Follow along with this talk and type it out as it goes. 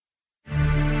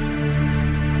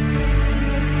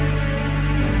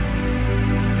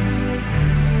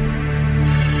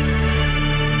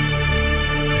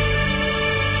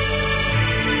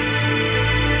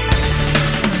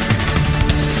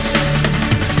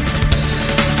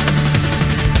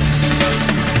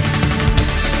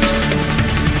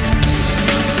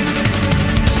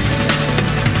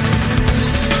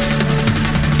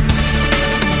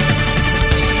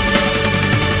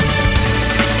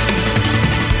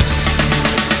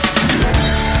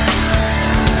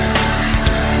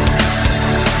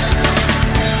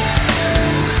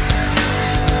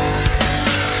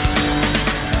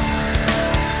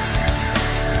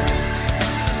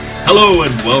Hello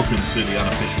and welcome to the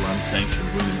Unofficial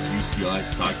Unsanctioned Women's UCI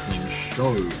Cycling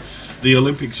Show. The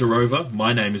Olympics are over.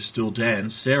 My name is still Dan.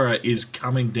 Sarah is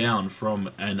coming down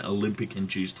from an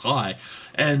Olympic-induced high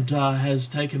and has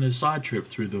taken a side trip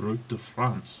through the Route de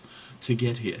France to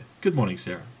get here. Good morning,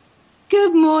 Sarah.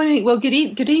 Good morning. Well, good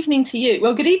evening to you.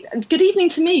 Well, good evening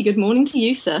to me. Good morning to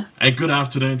you, sir. And good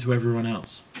afternoon to everyone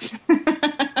else.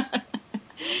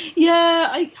 Yeah,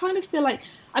 I kind of feel like.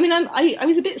 I mean, I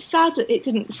was a bit sad that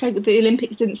the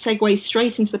Olympics didn't segue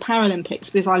straight into the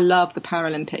Paralympics, because I love the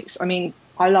Paralympics. I mean,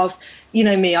 I love,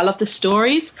 me, I love the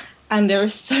stories, and there are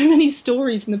so many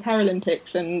stories in the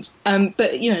Paralympics. And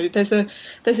but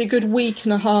there's a good week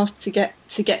and a half to get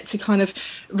to kind of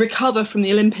recover from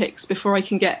the Olympics before I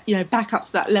can get back up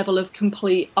to that level of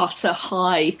complete utter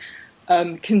high,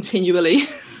 continually,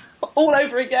 all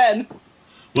over again.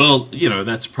 Well,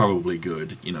 that's probably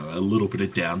good. A little bit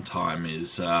of downtime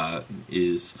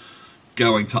is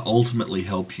going to ultimately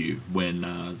help you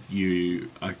when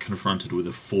you are confronted with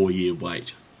a 4-year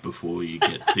wait before you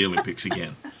get to the Olympics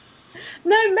again.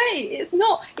 No, mate, it's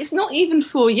not even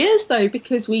 4 years though,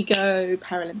 because we go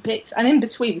Paralympics, and in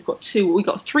between we've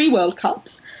got 3 World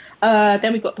Cups.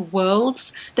 Then we've got the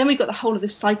Worlds. Then we've got the whole of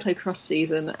this cyclocross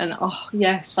season. And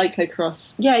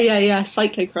cyclocross. Yeah,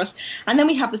 cyclocross. And then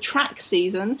we have the track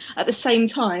season at the same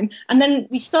time. And then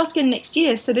we start again next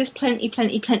year. So there's plenty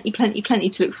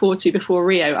to look forward to before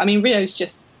Rio. I mean, Rio's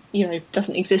just,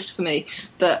 doesn't exist for me.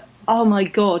 But, oh my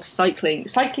God, cycling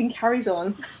carries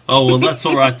on. Oh, well, that's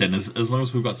all right then, as long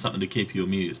as we've got something to keep you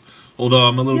amused. Although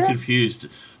I'm a little confused.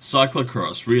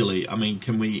 Cyclocross, really? I mean,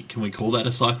 can we call that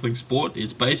a cycling sport?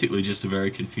 It's basically just a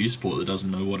very confused sport that doesn't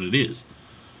know what it is.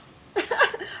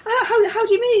 How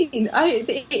do you mean?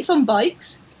 It's on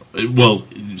bikes? Well,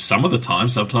 some of the time.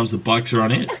 Sometimes the bikes are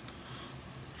on it.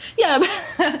 Yeah,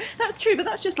 that's true, but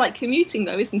that's just like commuting,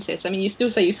 though, isn't it? I mean, you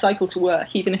still say you cycle to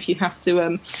work, even if you have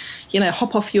to,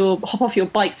 hop off your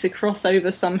bike to cross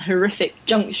over some horrific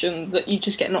junction that you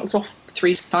just get knocked off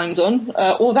 3 times on,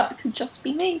 or that could just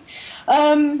be me.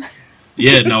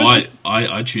 Yeah, no,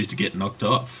 I choose to get knocked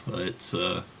off. It's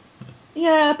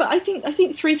Yeah, but I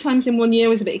think 3 times in 1 year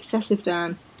was a bit excessive,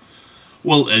 Dan.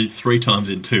 Well, 3 times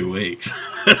in 2 weeks.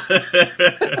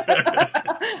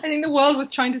 I think the world was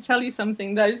trying to tell you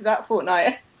something that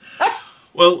fortnight.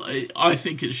 Well, I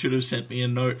think it should have sent me a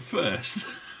note first.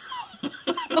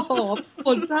 Oh,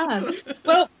 poor Dan.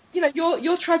 Well,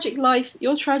 your tragic life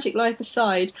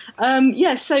aside, so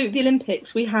the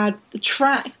Olympics, we had the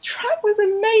track was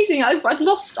amazing. I've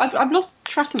lost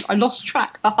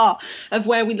track of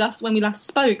when we last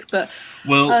spoke, but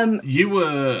you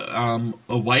were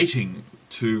awaiting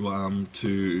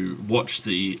to watch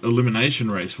the elimination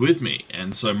race with me,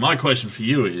 and so my question for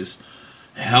you is,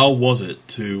 how was it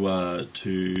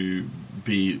to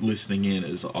be listening in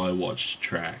as I watched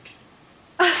track?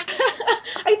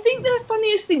 I think the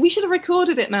funniest thing, we should have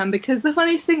recorded it, man, because the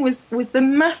funniest thing was the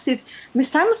massive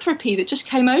misanthropy that just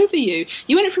came over you.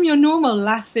 You went from your normal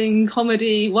laughing,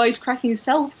 comedy, wisecracking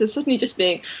self to suddenly just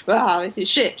being, this is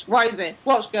shit, why is this,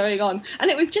 what's going on? And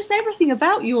it was just everything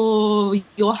about your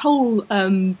whole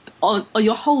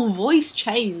your whole voice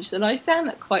changed, and I found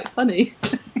that quite funny.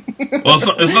 Well,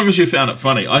 as long as you found it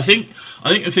funny. I think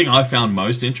the thing I found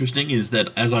most interesting is that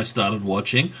as I started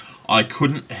watching, I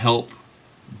couldn't help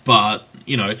but,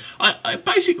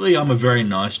 I'm a very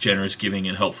nice, generous, giving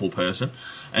and helpful person.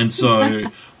 And so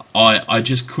I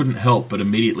just couldn't help but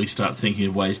immediately start thinking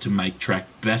of ways to make track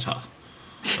better.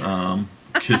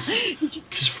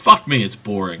 Because fuck me, it's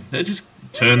boring. They just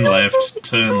turn left,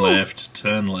 turn left,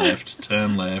 turn left,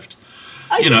 turn left.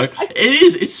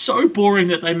 It's so boring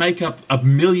that they make up a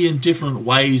million different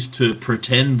ways to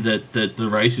pretend that the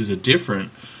races are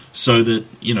different, so that,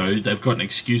 they've got an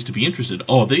excuse to be interested.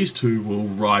 Oh, these two will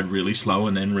ride really slow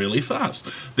and then really fast.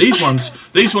 These ones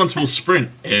will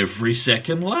sprint every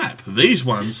second lap. These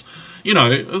ones,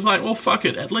 it was like, well, fuck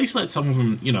it. At least let some of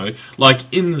them, like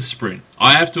in the sprint.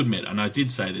 I have to admit, and I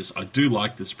did say this, I do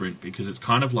like the sprint because it's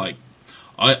kind of like,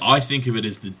 I think of it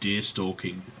as the deer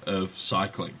stalking of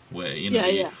cycling, where,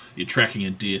 you're tracking a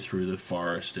deer through the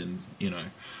forest and,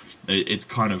 it's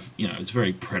kind of, it's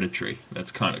very predatory.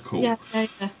 That's kind of cool. Yeah.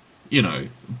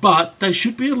 But they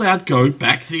should be allowed to go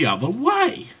back the other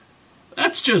way.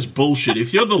 That's just bullshit.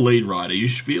 If you're the lead rider, you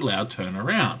should be allowed to turn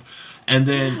around. And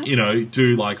then,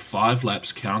 do like 5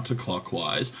 laps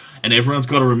counterclockwise. And everyone's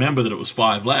got to remember that it was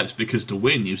 5 laps, because to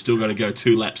win, you've still got to go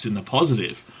 2 laps in the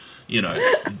positive.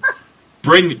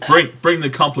 Bring the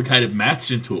complicated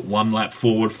maths into it. 1 lap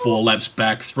forward, 4 laps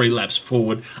back, 3 laps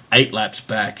forward, 8 laps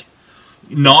back.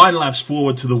 9 laps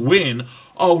forward to the win.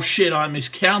 Oh shit! I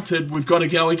miscounted. We've got to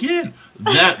go again.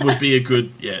 That would be a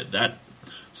good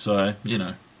So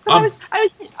But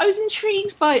I was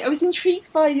intrigued by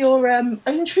your I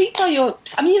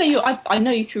mean, I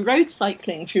know you through road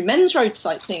cycling, through men's road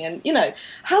cycling, and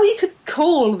how you could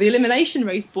call the elimination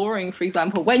race boring, for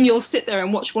example, when you'll sit there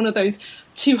and watch one of those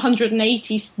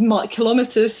 280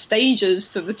 kilometres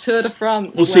stages for the Tour de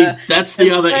France. Well, see, that's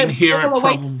the other inherent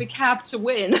problem. The cab to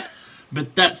win.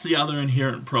 But that's the other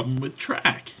inherent problem with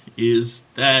track, is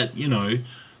that,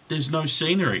 there's no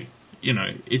scenery.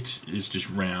 It's just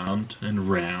round and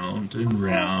round and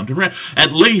round and round.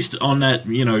 At least on that,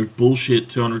 bullshit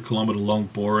 200-kilometre long,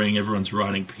 boring, everyone's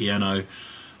riding piano,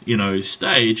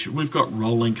 stage, we've got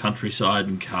rolling countryside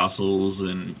and castles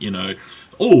and,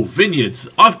 vineyards.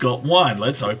 I've got wine.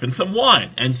 Let's open some wine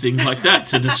and things like that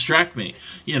to distract me.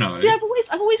 See, I've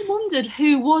always wondered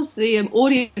who was the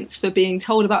audience for being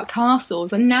told about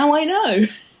castles, and now I know.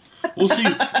 Well, see,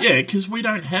 yeah, because we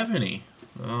don't have any.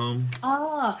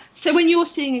 So when you're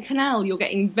seeing a canal, you're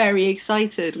getting very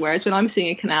excited, whereas when I'm seeing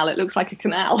a canal, it looks like a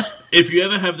canal. If you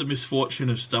ever have the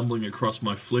misfortune of stumbling across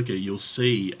my Flickr, you'll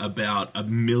see about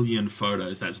 1 million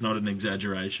photos, that's not an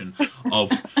exaggeration,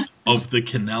 of the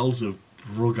canals of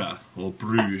Brugge or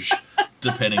Bruges,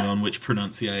 depending on which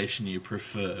pronunciation you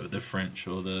prefer, the French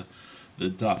or the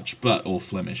Dutch, or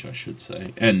Flemish, I should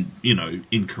say, and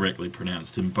incorrectly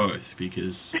pronounced in both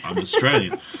because I'm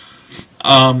Australian.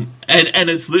 And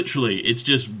it's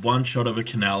just one shot of a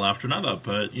canal after another,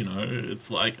 but it's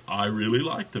like, I really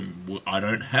like them. I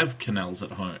don't have canals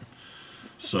at home,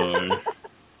 so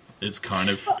it's kind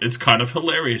of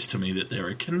hilarious to me that there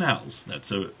are canals.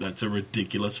 That's a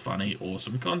ridiculous, funny,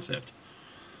 awesome concept.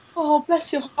 Oh,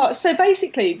 bless your heart. So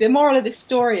basically, the moral of this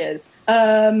story is,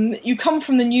 you come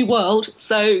from the New World,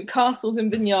 so castles and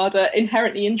vineyard are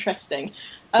inherently interesting.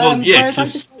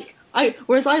 Whereas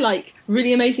I like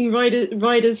really amazing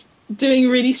riders doing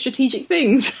really strategic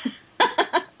things.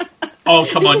 Oh,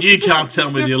 come on, you can't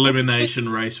tell me the elimination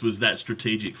race was that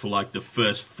strategic for like the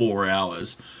first 4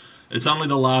 hours. It's only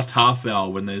the last half hour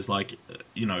when there's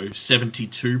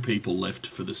 72 people left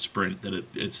for the sprint that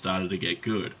it started to get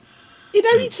good. It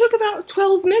only took about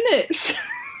 12 minutes.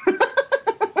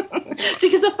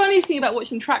 Because the funniest thing about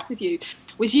watching track with you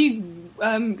was you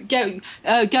going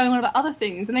on about other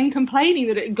things and then complaining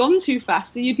that it had gone too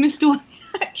fast and you'd missed all the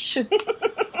action.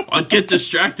 I'd get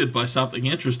distracted by something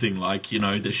interesting, like,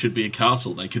 there should be a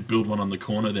castle. They could build one on the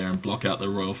corner there and block out the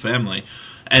royal family.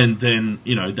 And then,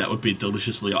 that would be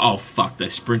deliciously, oh, fuck, they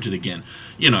sprinted again.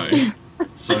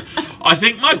 So I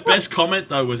think my best comment,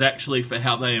 though, was actually for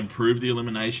how they improved the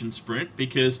elimination sprint,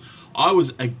 because I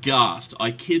was aghast.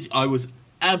 I was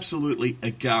absolutely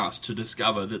aghast to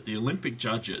discover that the Olympic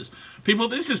judges... People,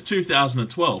 this is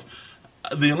 2012.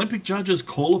 The Olympic judges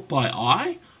call it by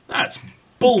eye? That's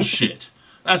bullshit.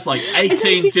 That's like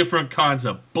 18 different kinds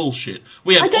of bullshit.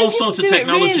 We have all sorts of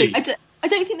technology. Really. I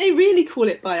don't think they really call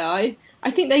it by eye. I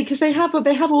think because they have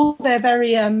all their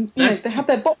very they have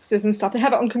their boxes and stuff. They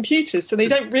have it on computers, so they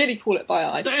don't really call it by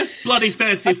eye. They have bloody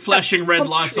fancy flashing red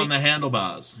lights on the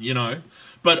handlebars,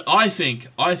 But I think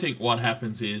what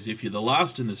happens is, if you're the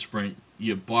last in the sprint,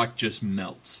 your bike just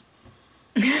melts.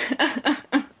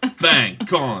 Bang,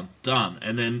 gone, done,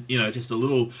 and then just a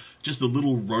little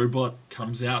robot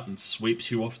comes out and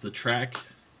sweeps you off the track,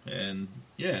 and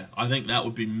I think that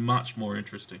would be much more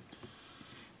interesting.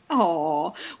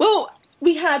 Oh well.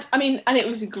 We had, and it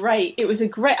was great.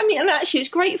 And actually, it's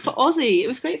great for Aussie. It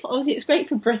was great for Aussie. It's great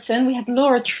for Britain. We had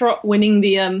Laura Trott winning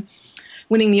the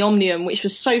Omnium, which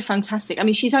was so fantastic.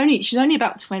 She's only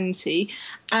about 20,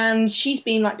 and she's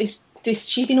been like this.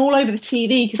 She's been all over the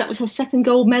TV because that was her second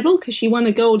gold medal, because she won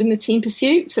a gold in the team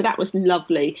pursuit. So that was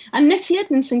lovely. And Nettie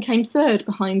Edmondson came third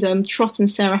behind Trott and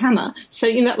Sarah Hammer. So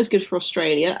that was good for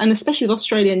Australia, and especially with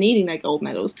Australia needing their gold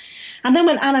medals. And then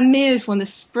when Anna Mears won the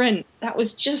sprint, that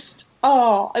was just,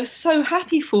 I was so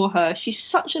happy for her. She's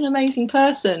such an amazing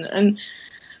person. And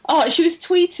she was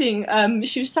tweeting.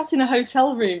 She was sat in a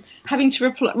hotel room having to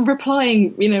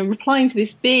replying to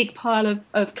this big pile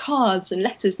of cards and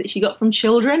letters that she got from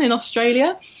children in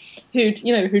Australia, who'd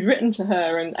written to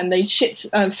her, and they shipped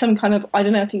some kind of, I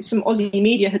don't know, I think some Aussie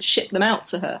media had shipped them out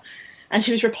to her, and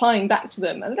she was replying back to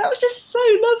them, and that was just so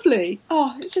lovely.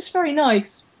 Oh, it was just very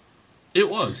nice. It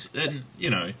was, and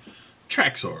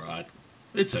track's all right.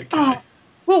 It's okay. Oh.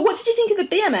 Well, what did you think of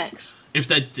the BMX? If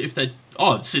they, the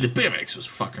BMX was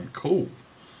fucking cool.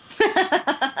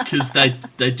 Because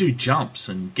they do jumps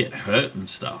and get hurt and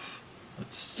stuff.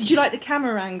 Did you like the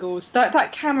camera angles?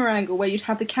 That camera angle where you'd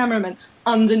have the cameraman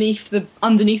underneath the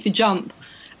jump,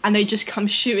 and they just come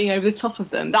shooting over the top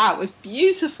of them. That was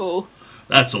beautiful.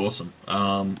 That's awesome.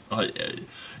 And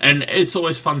it's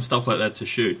always fun stuff like that to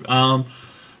shoot.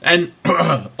 And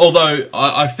although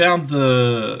I found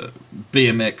the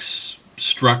BMX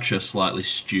structure slightly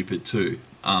stupid too.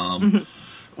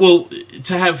 Well,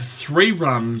 to have 3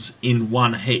 runs in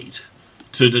one heat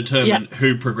to determine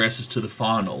who progresses to the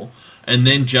final, and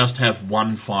then just have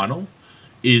one final,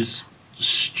 is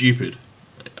stupid.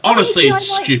 Honestly, it's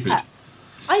stupid. That.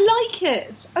 I like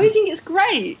it. I think it's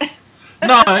great.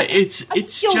 No, it's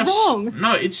You're just wrong.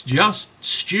 no, it's just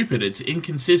stupid. It's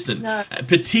inconsistent, No.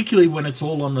 particularly when it's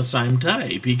all on the same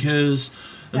day, because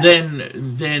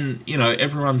then you know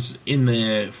everyone's in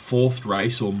their 4th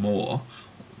race or more,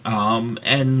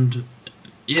 and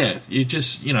yeah, you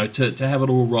just to have it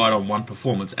all right on one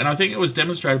performance, and I think it was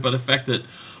demonstrated by the fact that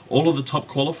all of the top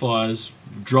qualifiers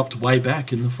dropped way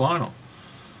back in the final.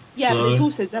 Yeah, So, but it's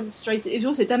also demonstrated. It's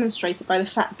also demonstrated by the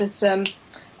fact that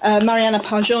Mariana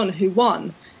Pajon, who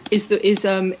won, is the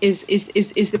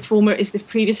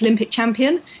previous Olympic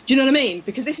champion. Do you know what I mean?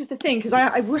 Because this is the thing. Because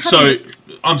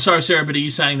I'm sorry, Sarah, but are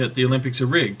you saying that the Olympics are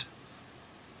rigged?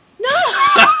 No.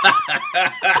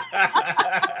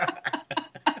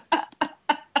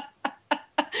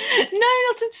 No,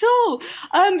 not at all.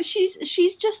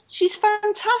 She's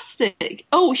fantastic.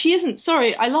 Oh, she isn't.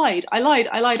 Sorry, I lied.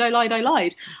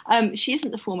 She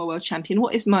isn't the former world champion.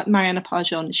 What is Mariana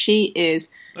Pajon? She is.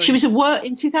 She was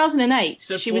in 2008.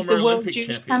 She was the world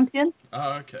junior champion.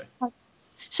 Oh, okay.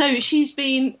 So she's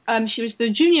been. She was the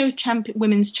junior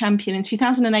women's champion in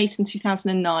 2008 and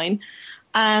 2009,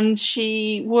 and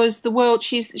she was the world.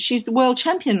 She's the world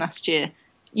champion last year.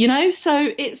 You know, so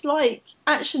it's like,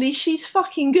 actually, she's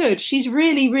fucking good. She's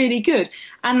really, really good.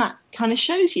 And that kind of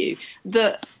shows you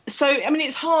that. So, I mean,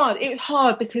 it's hard. It was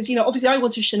hard because, obviously I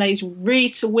wanted Sinead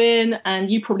Reid to win and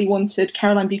you probably wanted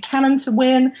Caroline Buchanan to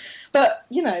win. But,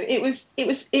 it was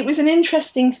an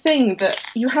interesting thing that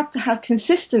you have to have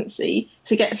consistency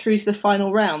to get through to the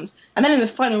final round. And then in the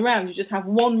final round, you just have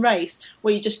one race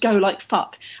where you just go like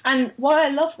fuck. And why I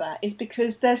love that is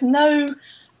because there's no...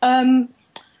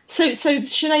 So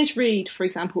Sinead Reid, for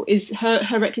example, is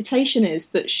her reputation is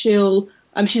that she's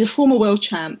a former world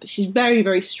champ. She's very,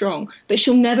 very strong, but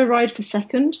she'll never ride for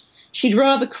second. She'd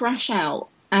rather crash out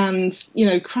and come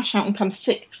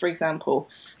 6th, for example,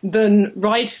 than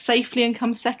ride safely and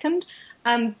come second.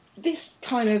 And this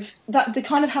the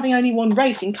kind of having only one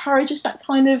race encourages that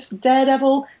kind of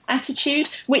daredevil attitude,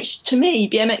 which to me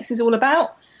BMX is all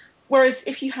about. Whereas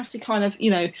if you have to kind of,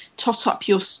 tot up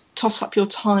your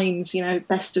times,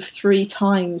 best of 3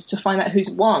 times to find out who's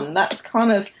won, that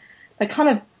kind of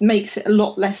makes it a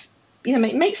lot less,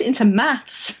 it makes it into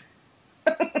maths.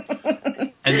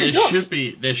 And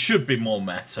there should be more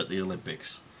maths at the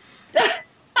Olympics.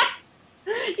 We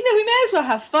may as well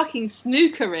have fucking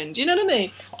snooker in. Do you know what I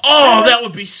mean? Oh, that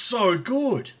would be so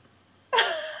good.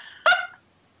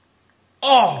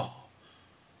 Oh,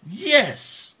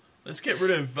 yes. Let's get rid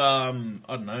of, I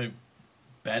don't know,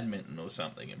 badminton or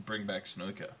something and bring back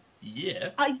snooker.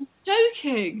 Yeah. Are you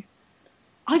joking?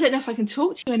 I don't know if I can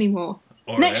talk to you anymore.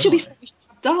 Or Next you'll be saying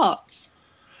darts.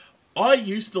 I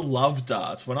used to love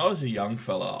darts. When I was a young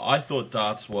fella, I thought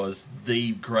darts was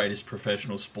the greatest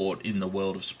professional sport in the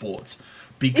world of sports.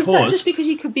 Because, is that just because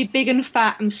you could be big and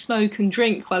fat and smoke and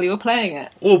drink while you were playing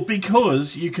it? Well,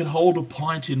 because you could hold a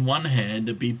pint in one hand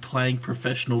and be playing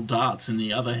professional darts in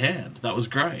the other hand. That was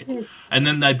great. And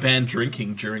then they banned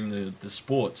drinking during the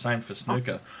sport. Same for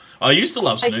snooker. I used to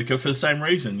love snooker for the same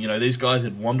reason. These guys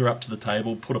would wander up to the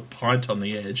table, put a pint on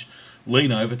the edge,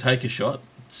 lean over, take a shot,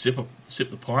 sip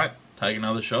the pint, take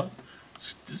another shot.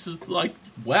 This is like,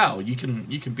 wow, you can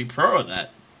be pro at that.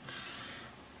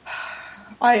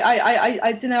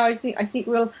 I don't know. I think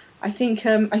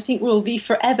we'll be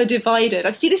forever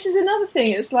divided. See, this is another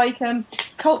thing. It's like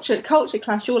culture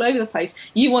clash all over the place.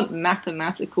 You want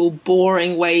mathematical,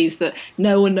 boring ways that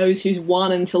no one knows who's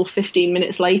won until 15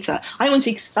 minutes later. I want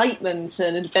excitement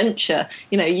and adventure.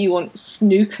 You want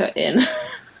snooker in, and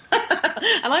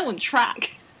I want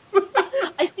track.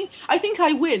 I think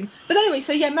I win. But anyway,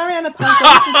 so yeah, Mariana Pajon.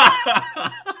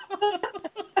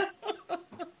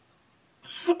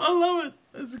 I love it.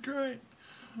 That's great.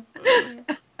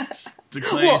 Just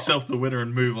declare yourself the winner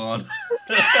and move on.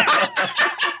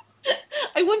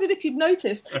 I wondered if you'd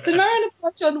noticed. So Mariana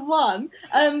Pajon won.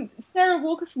 Sarah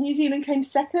Walker from New Zealand came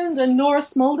second, and Nora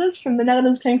Smulders from the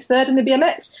Netherlands came third in the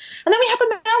BMX. And then we had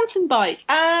the mountain bike.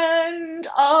 And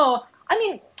I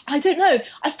don't know.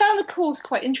 I found the course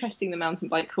quite interesting, the mountain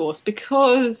bike course,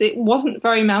 because it wasn't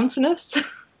very mountainous.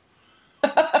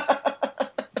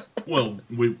 Well,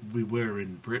 we were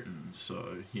in Britain,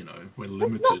 so, we're There's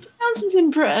limited. lots of mountains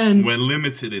in Britain. We're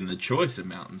limited in the choice of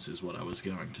mountains, is what I was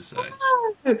going to say.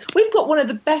 Oh, we've got one of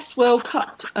the best World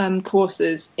Cup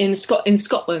courses in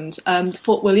Scotland,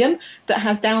 Fort William, that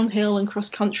has downhill and cross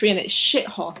country, and it's shit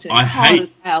hot and hard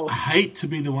as hell. I hate to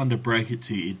be the one to break it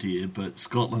to you, dear, but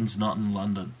Scotland's not in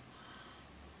London.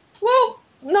 Well,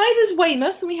 neither's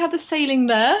Weymouth, and we had the sailing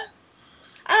there.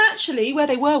 And actually, where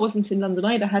they were wasn't in London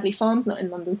either. Hadley Farm's not in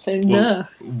London, so no.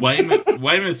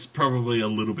 Weymouth's probably a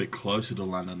little bit closer to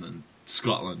London than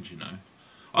Scotland,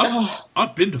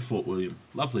 I've been to Fort William.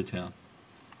 Lovely town.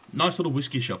 Nice little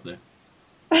whiskey shop there.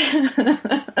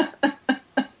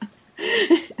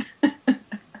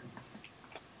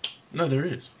 No, there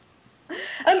is.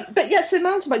 But yeah, so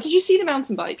mountain bike. Did you see the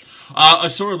mountain bike? I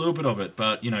saw a little bit of it,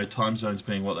 but, time zones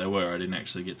being what they were, I didn't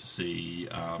actually get to see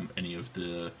any of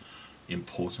the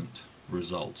important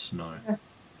results. No.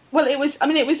 Well, it was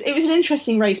an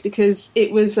interesting race because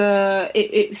it was they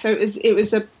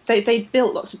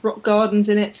built lots of rock gardens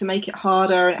in it to make it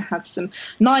harder, and it had some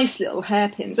nice little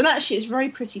hairpins, and actually it's very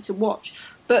pretty to watch.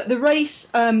 But the race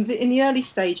in the early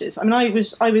stages,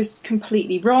 I was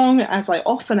completely wrong, as I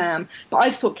often am. But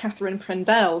I thought Catherine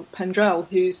Pendrell,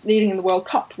 who's leading in the World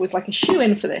Cup, was like a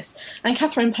shoe-in for this. And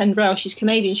Catherine Pendrell, she's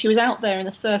Canadian. She was out there in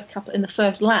the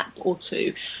first lap or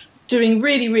two, doing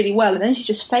really, really well, and then she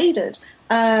just faded.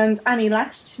 And Annie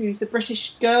Last, who's the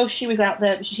British girl, she was out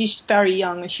there, but she's very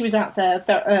young, and she was out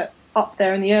there up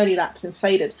there in the early laps and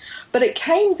faded. But it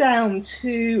came down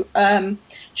to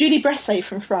Julie Bresset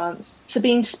from France,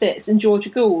 Sabine Spitz, and Georgia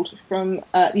Gould from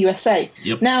the USA.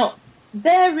 Yep. Now,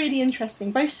 they're really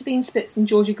interesting. Both Sabine Spitz and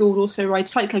Georgia Gould also ride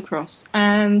cyclocross,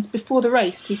 and before the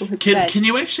race, people had said... Can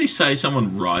you actually say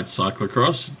someone rides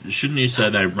cyclocross? Shouldn't you say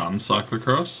they run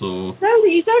cyclocross? Or No,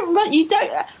 you don't run... You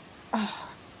don't...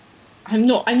 I'm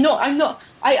not.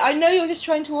 I know you're just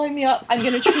trying to wind me up. I'm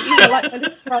going to treat you like my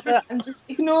little brother and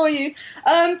just ignore you.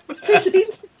 So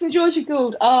Sabine Spitz and Georgia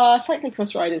Gould are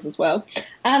cyclocross riders as well.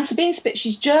 And Sabine Spitz,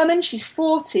 she's German. She's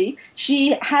 40.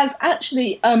 She has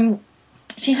actually...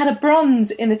 she had a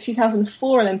bronze in the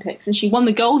 2004 Olympics, and she won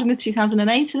the gold in the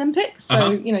 2008 Olympics.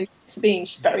 So, Sabine,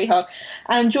 she's very hard.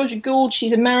 And Georgia Gould,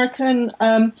 she's American.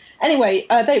 Anyway,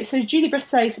 so Julie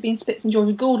Bresset, Sabine Spitz, and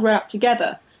Georgia Gould were out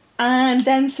together. And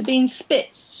then Sabine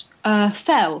Spitz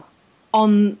fell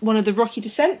on one of the rocky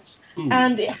descents,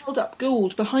 and it held up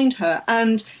Gould behind her.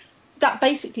 And that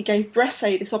basically gave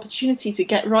Bresset this opportunity to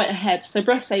get right ahead. So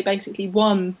Bresset basically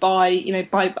won by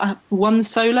one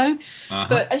solo.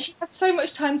 And she had so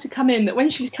much time to come in that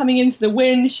when she was coming into the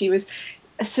win, she was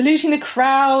saluting the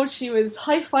crowd, she was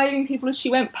high-fiving people as she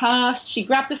went past, she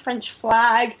grabbed a French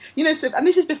flag, and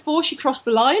this is before she crossed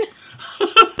the line.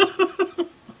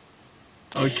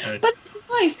 Okay. But it's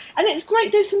nice, and it's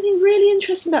great. There's something really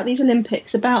interesting about these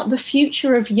Olympics, about the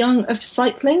future of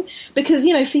cycling, because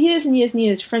for years and years and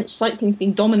years, French cycling's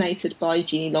been dominated by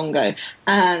Jeannie Longo,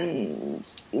 and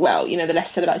the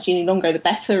less said about Jeannie Longo, the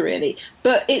better, really.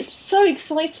 But it's so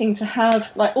exciting to have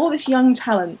all this young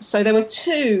talent. So there were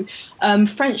two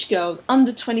French girls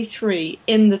under 23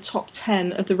 in the top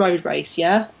 10 of the road race.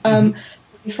 Yeah, Pauline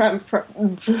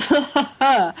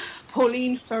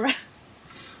Ferrand.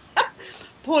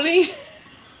 Pauline.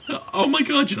 Oh my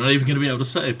God! You're not even going to be able to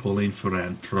say Pauline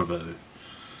Ferrand-Prévot.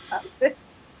 That's it.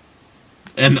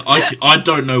 And I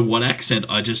don't know what accent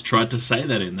I just tried to say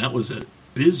that in. That was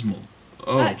abysmal.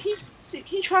 Oh. Can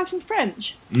you try some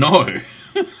French? No,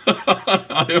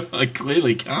 I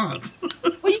clearly can't.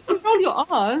 Well, you can roll your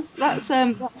R's. That's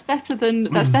better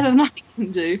than I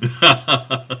can do.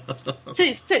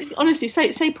 Honestly,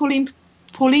 say Pauline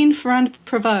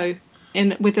Ferrand-Prévot.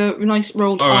 With a nice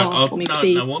rolled R for me,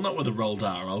 please. No, well, not with a rolled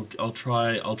R. I'll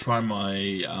try my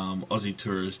Aussie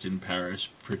tourist in Paris,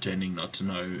 pretending not to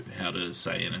know how to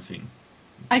say anything.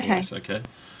 Okay. Voice, okay.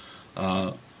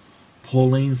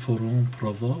 Pauline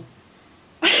Ferrand-Prévot.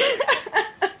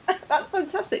 That's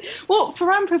fantastic. Well,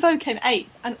 Ferrand-Prévot came 8th,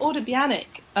 and Aude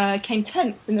Bianic came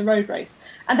 10th in the road race.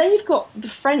 And then you've got the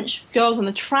French girls on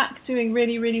the track doing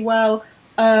really, really well.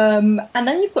 And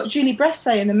then you've got Julie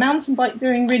Bresset in the mountain bike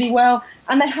doing really well,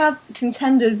 and they have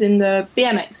contenders in the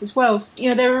BMX as well.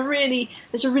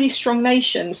 There's a really strong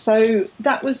nation. So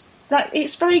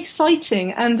it's very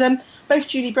exciting. And both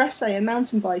Julie Bresset in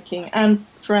mountain biking and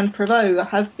Ferrand-Prévot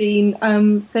have been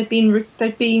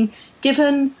they've been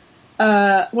given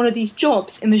one of these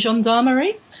jobs in the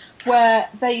gendarmerie, where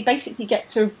they basically get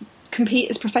to compete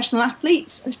as professional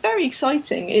athletes. It's very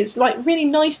exciting. It's really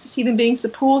nice to see them being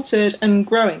supported and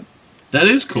growing. That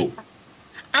is cool.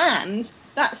 And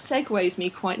that segues me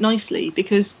quite nicely,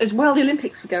 because as well the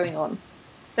Olympics were going on,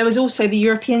 there was also the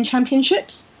European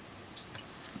Championships.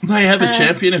 They have a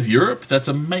champion of Europe? That's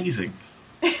amazing.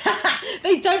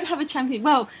 They don't have a champion.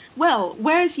 Well,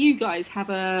 whereas you guys have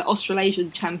a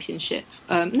Australasian championship.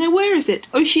 No, where is it?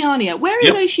 Oceania. Where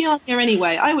is Oceania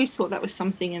anyway? I always thought that was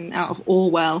something out of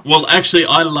Orwell. Well, actually,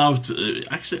 I loved...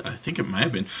 I think it may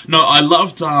have been. No, I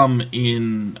loved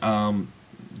in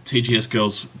TGS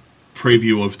Girls'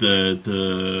 preview of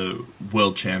the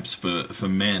World Champs for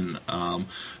men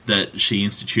that she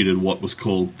instituted what was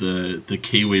called the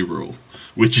Kiwi rule,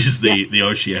 which is the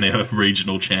Oceania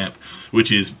regional champ,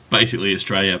 which is basically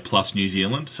Australia plus New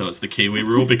Zealand. So it's the Kiwi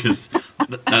rule because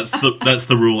that's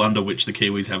the rule under which the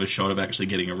Kiwis have a shot of actually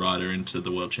getting a rider into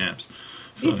the World Champs.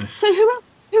 So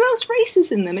who else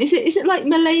races in them? Is it like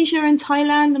Malaysia and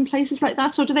Thailand and places like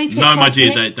that, or do they take? No, my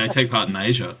dear, they take part in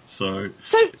Asia. So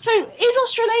is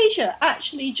Australasia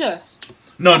actually just?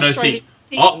 No. See,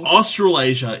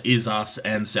 Australasia is us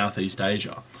and Southeast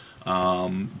Asia,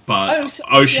 but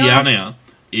Oceania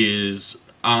is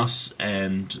us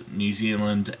and New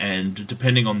Zealand, and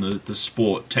depending on the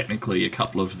sport, technically a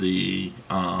couple of the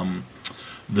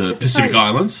Pacific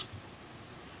Islands.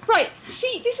 Right,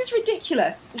 see, this is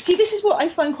ridiculous. See, this is what I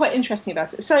find quite interesting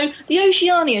about it. So, the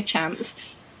Oceania champs,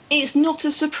 it's not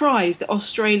a surprise that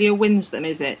Australia wins them,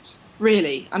 is it?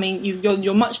 Really? I mean,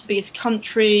 you're much the biggest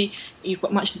country, you've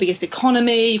got much the biggest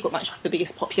economy, you've got much the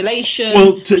biggest population.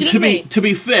 Well, to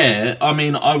be fair, I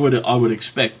mean, I would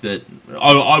expect that...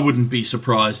 I wouldn't be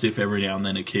surprised if every now and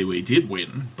then a Kiwi did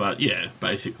win, but yeah,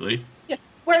 basically... Yeah.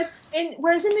 Whereas in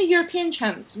the European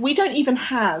champs, we don't even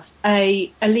have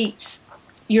a elite...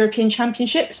 European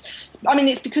championships. I mean,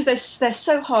 it's because they're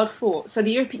so hard fought. So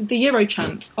the Euro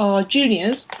champs are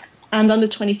juniors and under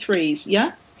 23s.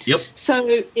 Yeah. Yep.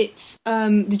 So it's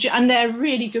and they're a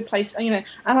really good place. You know,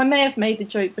 and I may have made the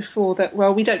joke before that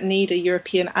we don't need a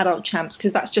European adult champs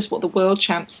because that's just what the world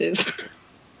champs is.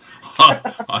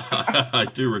 I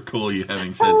do recall you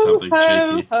having said something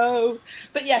cheeky.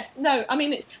 But yes, no. I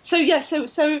mean, it's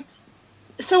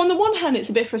So on the one hand, it's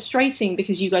a bit frustrating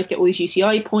because you guys get all these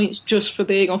UCI points just for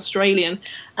being Australian,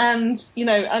 and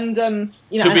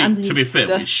to be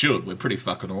fair, we should. We're pretty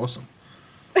fucking awesome.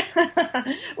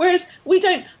 Whereas we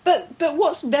don't. But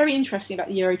what's very interesting about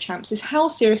the Euro Champs is how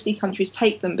seriously countries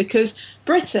take them, because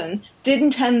Britain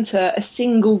didn't enter a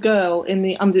single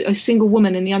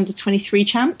woman in the under 23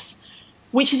 champs,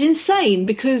 which is insane.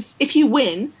 Because if you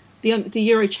win the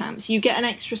Euro Champs, you get an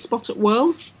extra spot at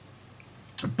Worlds.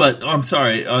 But, I'm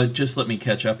sorry, just let me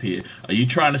catch up here. Are you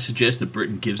trying to suggest that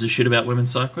Britain gives a shit about women's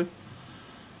cycling?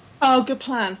 Oh, good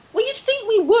plan. Well, you'd think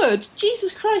we would.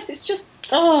 Jesus Christ, it's just...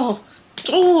 Lizzie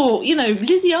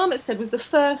Armitstead was the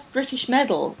first British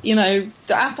medal,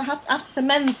 after the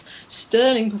men's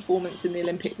sterling performance in the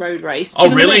Olympic road race. Oh,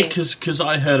 really? Because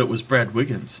I heard it was Brad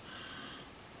Wiggins.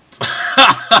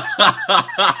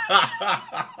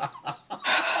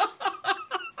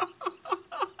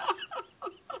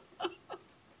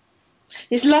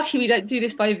 It's lucky we don't do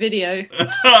this by video.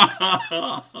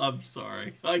 I'm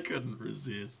sorry. I couldn't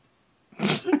resist.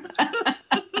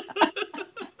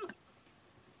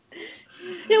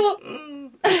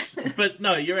 But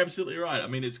no, you're absolutely right. I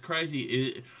mean, it's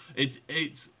crazy.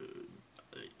 It's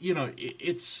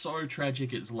so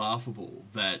tragic, it's laughable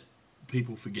that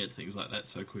people forget things like that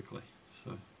so quickly.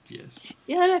 So... Yes.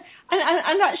 Yeah,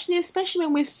 and actually, especially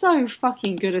when we're so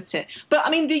fucking good at it. But I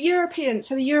mean, the European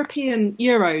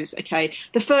Euros. Okay,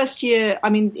 the first year, I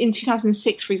mean, in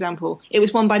 2006, for example, it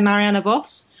was won by Marianne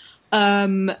Vos,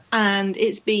 and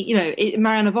it's been,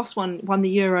 Marianne Vos won the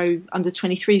Euro under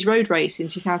 23s road race in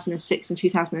 2006 and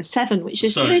 2007, which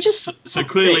is so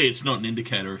clearly it's not an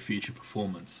indicator of future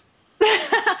performance.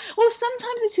 Well,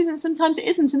 sometimes it is, and sometimes it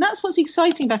isn't, and that's what's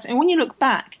exciting about it. And when you look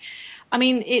back. I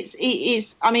mean, it's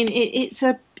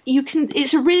a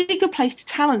really good place to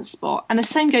talent spot, and the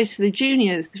same goes for the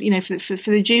juniors. For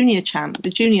the junior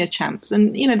champs,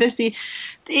 and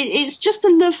it's just a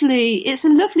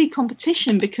lovely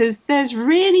competition because there's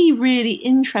really, really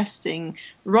interesting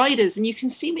riders, and you can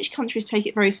see which countries take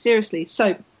it very seriously.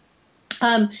 So,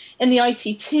 in the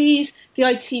ITTs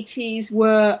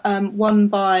were won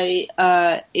by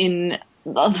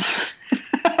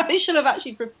I should have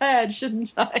actually prepared,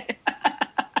 shouldn't I?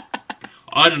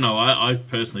 I don't know. I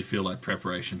personally feel like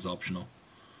preparation's optional.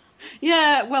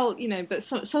 Yeah, well, but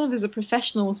some of us are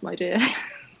professionals, my dear.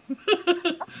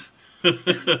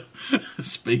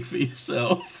 Speak for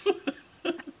yourself.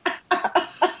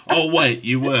 Oh, wait,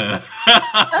 you were.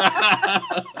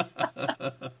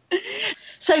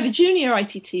 So the junior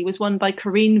ITT was won by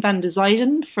Corine van der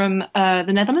Zijden from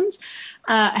the Netherlands,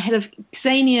 ahead of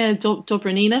Xenia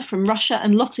Dobranina from Russia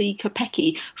and Lottie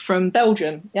Kopecky from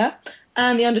Belgium. Yeah,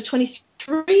 and the under 23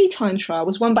 three-time trial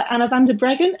was won by Anna van der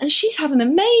Breggen, and she's had an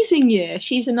amazing year.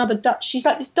 She's another Dutch. She's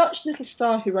like this Dutch little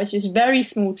star who races this very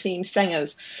small team,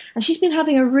 Sengers, and she's been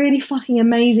having a really fucking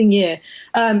amazing year.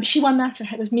 She won that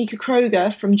ahead of Mika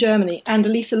Kroger from Germany and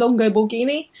Elisa Longo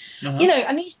Borghini. Uh-huh. You know,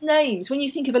 and these names, when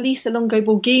you think of Elisa Longo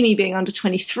Borghini being under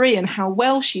 23 and how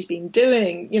well she's been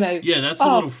doing, you know, Yeah, that's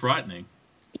a little frightening.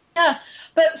 yeah,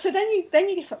 but so then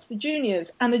you get up to the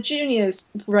juniors, and the juniors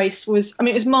race was, I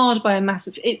mean, it was marred by a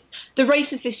massive. The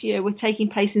races this year were taking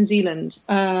place in Zealand,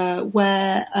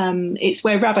 where it's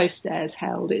where Raboster's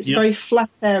held. It's a very flat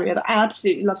area that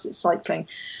absolutely loves its cycling.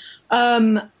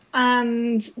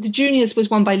 And the juniors was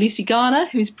won by Lucy Garner,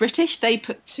 who's British. They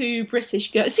put two British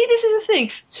girls. See, this is the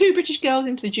thing: two British girls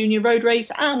into the junior road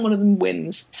race, and one of them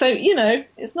wins. So you know,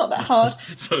 it's not that hard.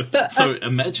 So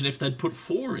imagine if they'd put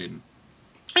four in.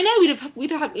 I know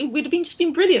we'd have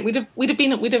been brilliant. We'd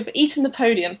have eaten the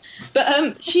podium.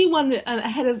 But she won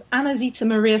ahead of Anna Zita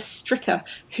Maria Stricker,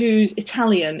 who's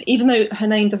Italian, even though her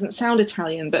name doesn't sound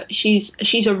Italian, but she's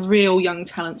a real young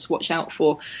talent to watch out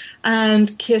for.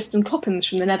 And Kirsten Coppens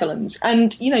from the Netherlands.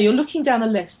 And you know, you're looking down the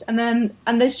list, and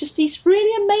there's just these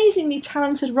really amazingly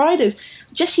talented riders.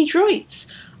 Jessie Droits.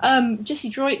 Jessie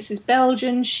Droits is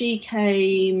Belgian. She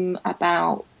came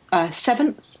about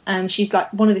seventh, and she's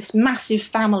like one of this massive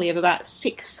family of about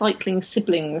 6 cycling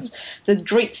siblings, the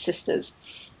Droit sisters.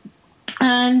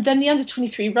 And then the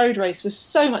under-23 road race was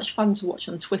so much fun to watch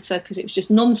on Twitter because it was just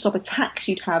non-stop attacks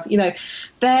you'd have. You know,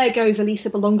 there goes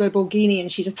Elisa Bolongo Borghini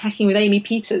and she's attacking with Amy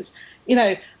Peters, you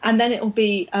know, and then it'll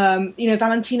be,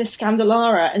 Valentina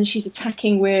Scandalara and she's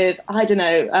attacking with, I don't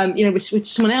know, with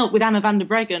someone else, with Anna van der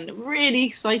Breggen. Really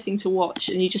exciting to watch.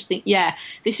 And you just think, yeah,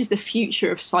 this is the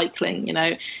future of cycling, you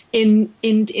know. In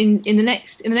the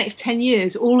next 10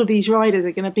 years, all of these riders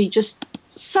are going to be just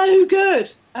so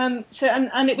good. And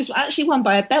it was actually won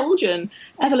by a Belgian,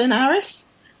 Evelyn Aris,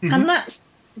 and that's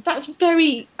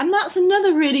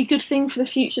another really good thing for the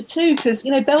future too, because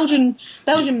you know Belgian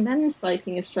men's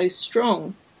cycling is so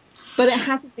strong, but it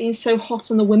hasn't been so hot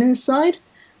on the women's side,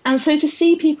 and so to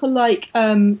see people like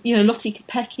Lottie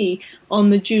Kopecky on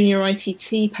the junior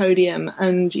ITT podium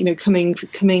and you know coming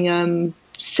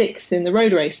 6th in the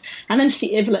road race, and then to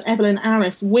see Evelyn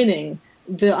Aris winning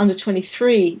the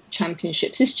under-23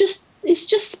 championships, it's just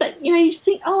you know, you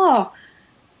think,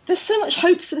 there's so much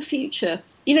hope for the future.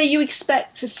 You know, you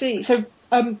expect to see. So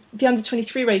the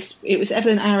under-23 race, it was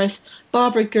Evelyn Aris,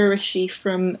 Barbara Gurisci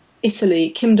from Italy,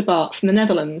 Kim de Bart from the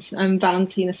Netherlands, and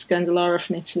Valentina Scandalara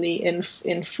from Italy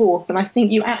in fourth. And I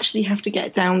think you actually have to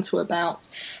get down to about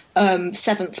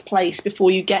 7th place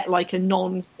before you get like a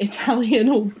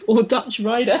non-Italian or Dutch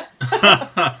rider.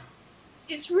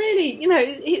 It's really, you know,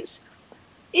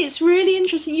 it's really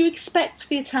interesting. You expect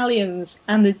the Italians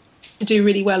and to do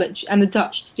really well and the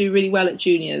Dutch to do really well at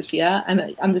juniors, yeah, and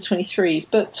at under 23s,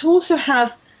 but to also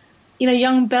have, you know,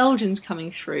 young Belgians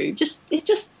coming through, it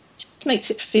just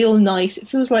makes it feel nice. It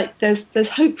feels like there's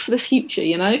hope for the future,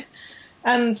 you know.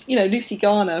 And you know, Lucy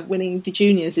Garner winning the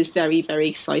juniors is very, very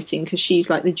exciting because she's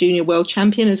like the junior world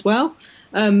champion as well.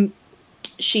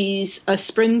 She's a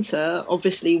sprinter,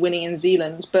 obviously winning in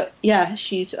Zealand, but yeah,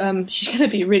 she's going to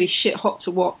be really shit hot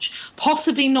to watch.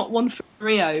 Possibly not one for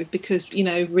Rio because you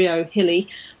know Rio hilly,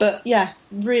 but yeah,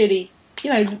 really,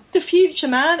 you know, the future,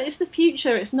 man. It's the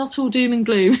future. It's not all doom and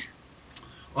gloom.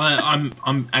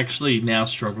 I'm actually now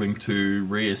struggling to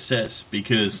reassess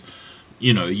because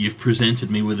you know you've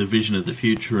presented me with a vision of the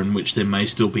future in which there may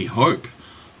still be hope.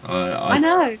 I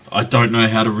know. I don't know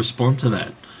how to respond to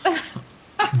that.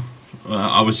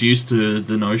 I was used to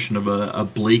the notion of a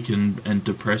bleak and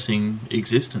depressing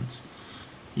existence,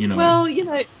 you know. Well, you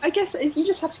know, I guess you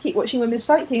just have to keep watching women's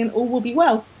cycling and all will be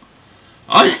well.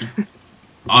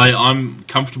 I'm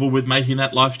comfortable with making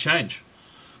that life change.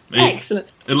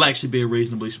 Excellent. It'll actually be a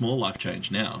reasonably small life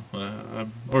change now.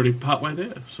 I'm already partway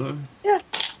there, so... Yeah.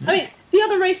 I mean, the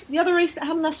other race that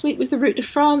happened last week was the Route de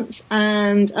France,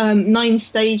 and 9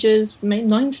 stages,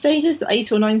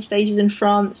 8 or 9 stages in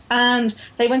France, and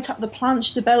they went up the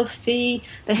Planche de Belleville.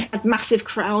 They had massive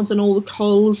crowds on all the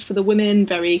cols for the women,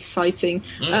 very exciting.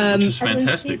 Which is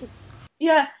fantastic.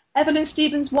 Evelyn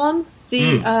Stevens won.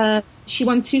 She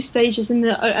won 2 stages in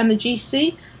the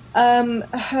GC.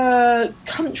 Her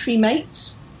country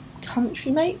mates,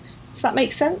 does that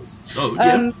make sense? Oh,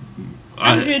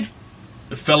 yeah.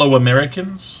 Fellow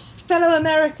American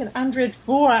Andrea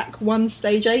Dvorak won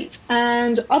stage 8,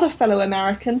 and other fellow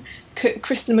American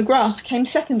Kristen McGrath came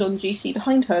second on the GC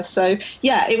behind her. So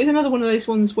yeah, it was another one of those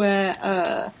ones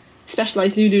where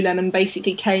Specialized Lululemon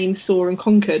basically came, saw and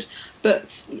conquered. But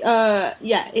that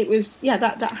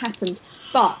happened.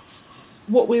 But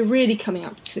what we're really coming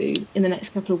up to in the next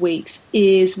couple of weeks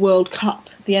is World Cup,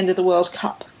 the end of the World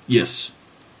Cup. Yes.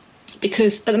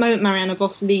 Because at the moment, Marianne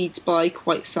Vos leads by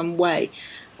quite some way.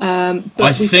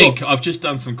 I think I've just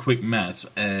done some quick maths,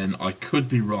 and I could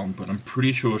be wrong, but I'm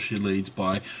pretty sure she leads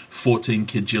by 14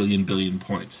 kajillion billion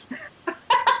points.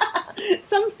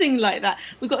 Something like that.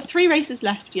 We've got 3 races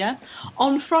left, yeah?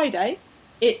 On Friday,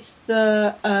 it's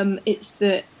the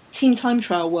Team Time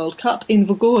Trial World Cup in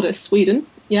Vårgårda, Sweden.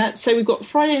 Yeah, so we've got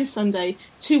Friday and Sunday,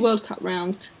 2 World Cup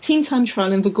rounds, Team Time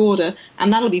Trial in Vårgårda,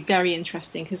 and that'll be very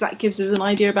interesting because that gives us an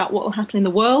idea about what will happen in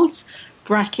the Worlds.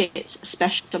 Brackets,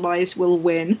 Specialised will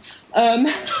win. And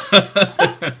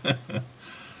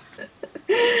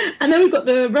then we've got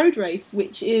the road race,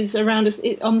 which is around us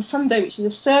on Sunday, which is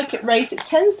a circuit race. It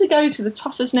tends to go to the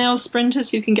tough as nails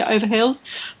sprinters who can get over hills,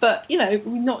 but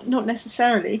not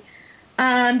necessarily.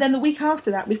 And then the week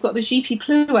after that, we've got the GP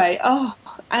Plouay. Oh,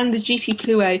 and the GP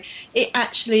Plouay, it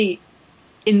actually,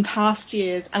 in past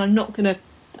years, and I'm not gonna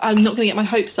get my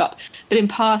hopes up, but in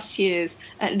past years,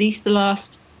 at least the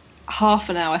last half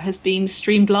an hour has been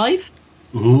streamed live.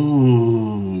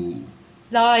 Ooh.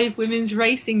 Live women's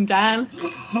racing, Dan.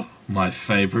 My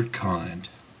favourite kind.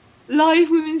 Live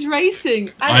women's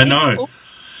racing. And I know.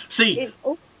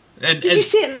 Did you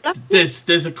see it last week?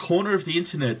 There's a corner of the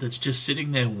internet that's just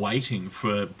sitting there waiting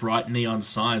for bright neon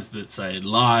signs that say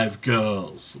 "Live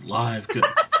girls, live girls."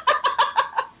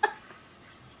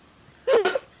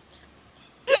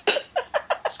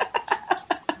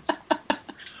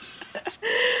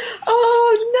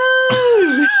 Oh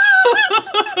no!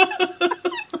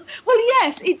 Well,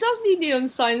 yes, it does need neon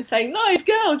signs saying "Live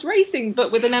girls racing,"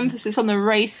 but with an emphasis on the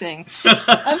racing.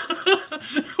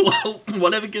 Well,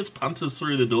 whatever gets punters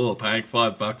through the door, paying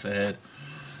 $5 a head.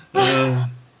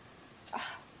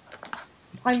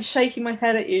 I'm shaking my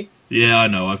head at you. Yeah, I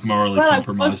know. I've morally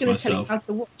compromised I was going to tell you myself. how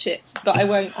to watch it, but I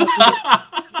won't.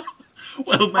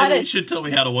 Well, maybe you should tell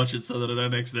me how to watch it so that I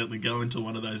don't accidentally go into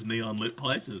one of those neon lit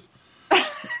places.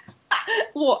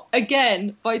 What,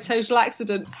 again, by total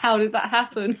accident? How did that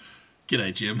happen?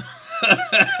 G'day, Jim.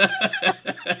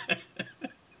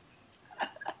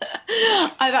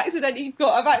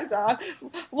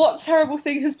 What terrible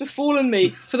thing has befallen me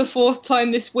for the 4th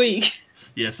time this week?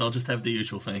 Yes, I'll just have the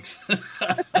usual thanks.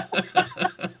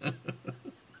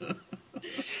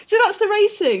 So that's the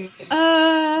racing.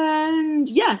 And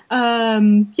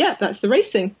that's the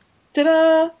racing.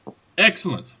 Ta-da!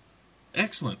 Excellent.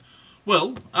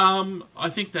 Well, I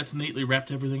think that's neatly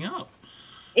wrapped everything up.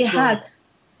 It has.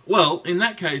 Well, in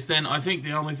that case, then, I think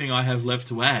the only thing I have left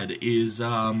to add is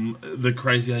the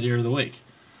crazy idea of the week.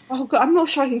 Oh, God, I'm not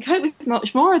sure I can cope with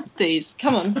much more of these.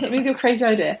 Come on, hit me with your crazy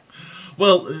idea.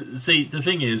 Well, see, the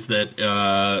thing is that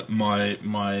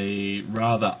my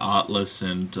rather artless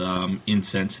and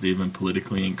insensitive and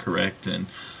politically incorrect and,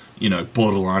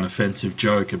 borderline offensive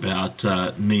joke about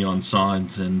neon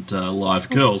signs and live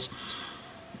girls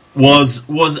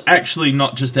was actually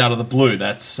not just out of the blue.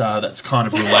 That's kind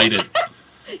of related.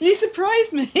 You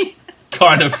surprised me.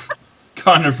 kind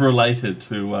of related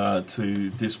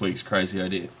to this week's crazy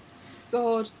idea.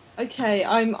 God. Okay,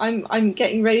 I'm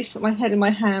getting ready to put my head in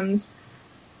my hands.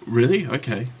 Really?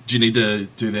 Okay. Do you need to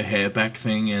do the hair back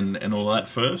thing and all that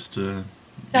first? No.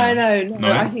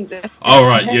 I think that. Oh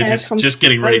right, you're just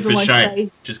getting ready for shame.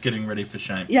 Face. Just getting ready for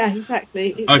shame. Yeah,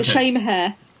 exactly. It's okay. The shame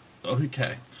hair.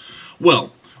 Okay.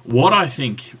 Well, what I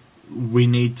think we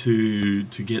need to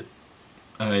get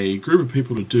a group of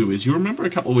people to do is, you remember a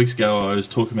couple of weeks ago I was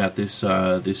talking about this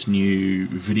new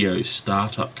video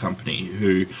startup company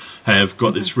who have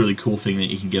got this really cool thing that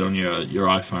you can get on your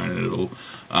iPhone, and it'll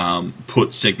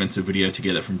put segments of video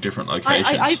together from different locations.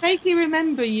 I vaguely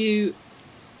remember you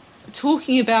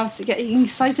talking about it, getting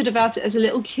excited about it as a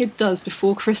little kid does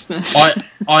before Christmas.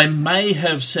 I may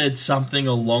have said something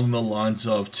along the lines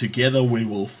of, "Together we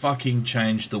will fucking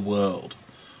change the world."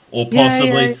 Or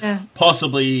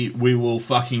possibly we will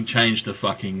fucking change the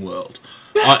fucking world.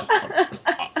 I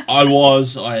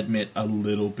admit, a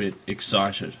little bit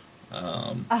excited.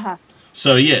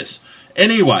 So yes.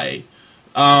 Anyway,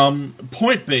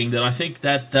 point being that I think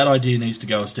that idea needs to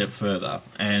go a step further,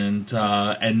 and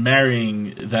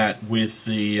marrying that with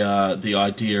the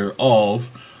idea of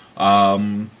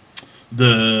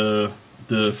the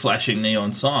flashing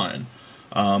neon sign,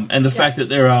 and the fact that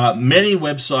there are many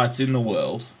websites in the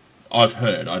world. I've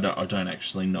heard, I don't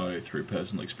actually know through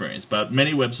personal experience, but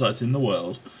many websites in the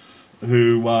world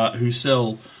who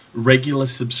sell regular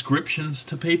subscriptions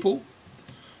to people,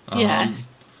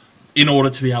 in order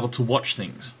to be able to watch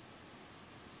things.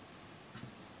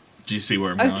 Do you see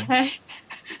where I'm going? Okay,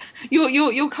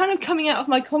 you're kind of coming out of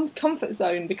my comfort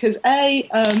zone because a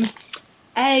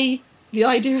the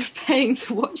idea of paying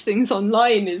to watch things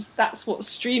online that's what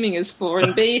streaming is for.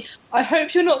 And B, I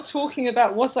hope you're not talking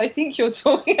about what I think you're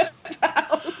talking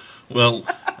about. Well,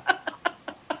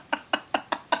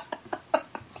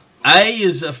 A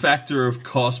is a factor of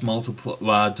cost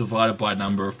divided by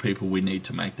number of people we need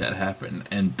to make that happen.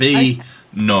 And B,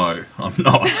 no, I'm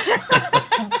not.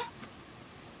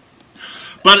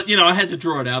 But, I had to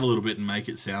draw it out a little bit and make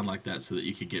it sound like that so that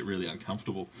you could get really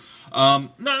uncomfortable.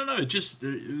 No, just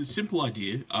a simple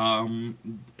idea.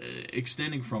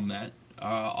 Extending from that,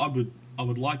 I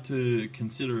would like to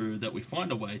consider that we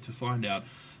find a way to find out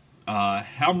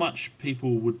how much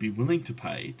people would be willing to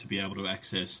pay to be able to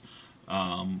access,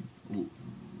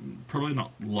 probably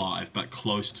not live, but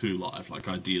close to live, like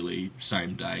ideally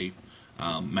same day,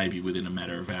 maybe within a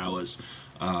matter of hours,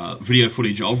 video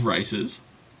footage of races.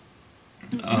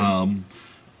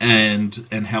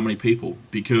 And how many people?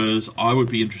 Because I would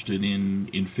be interested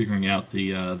in figuring out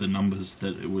the numbers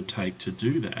that it would take to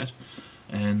do that,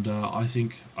 and I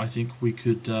think we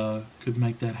could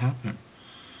make that happen.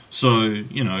 So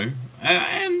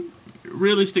and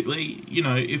realistically,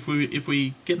 if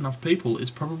we get enough people,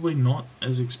 it's probably not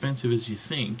as expensive as you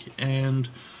think, and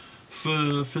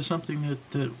for something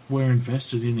that we're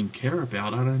invested in and care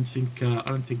about, I don't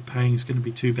think paying is going to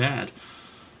be too bad.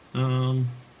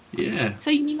 Yeah. So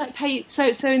you mean like pay? So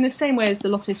in the same way as the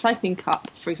Lotto Cycling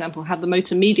Cup, for example, have the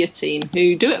motor media team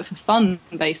who do it for fun,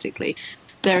 basically.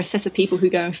 They're a set of people who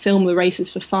go and film the races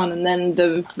for fun, and then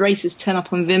the races turn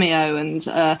up on Vimeo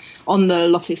and on the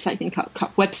Lotto Cycling Cup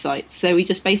website. So we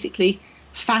just basically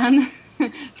fan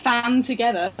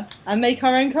together and make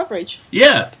our own coverage.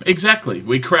 Yeah, exactly.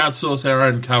 We crowdsource our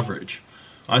own coverage.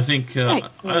 I think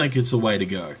it's a way to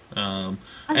go. I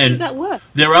think that works.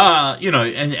 There are,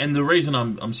 and the reason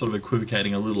I'm sort of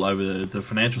equivocating a little over the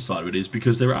financial side of it is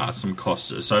because there are some costs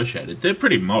associated. They're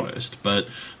pretty modest, but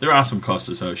there are some costs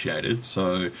associated.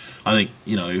 So I think,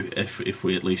 if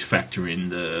we at least factor in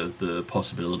the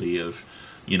possibility of,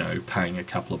 paying a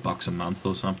couple of bucks a month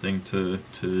or something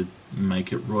to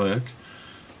make it work.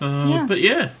 But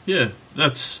yeah,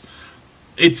 that's...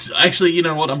 It's actually, you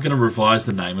know what, I'm going to revise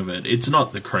the name of it. It's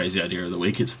not the crazy idea of the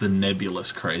week, it's the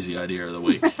nebulous crazy idea of the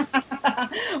week.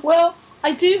 Well,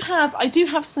 I do have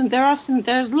some,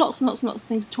 there's lots and lots and lots of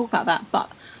things to talk about that,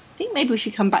 but I think maybe we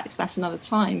should come back to that another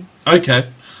time. Okay.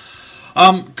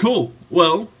 Cool.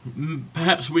 Well,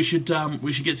 perhaps we should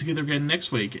get together again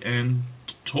next week and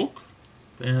talk.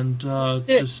 And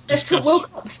just discuss. Let's talk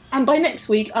World Cups. And by next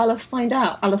week, I'll have found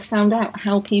out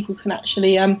how people can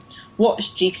actually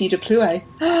watch GP de Plouay.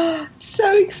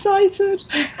 So excited!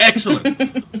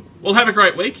 Excellent. Well, have a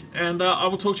great week, and I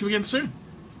will talk to you again soon.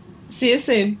 See you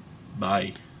soon.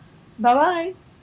 Bye. Bye bye.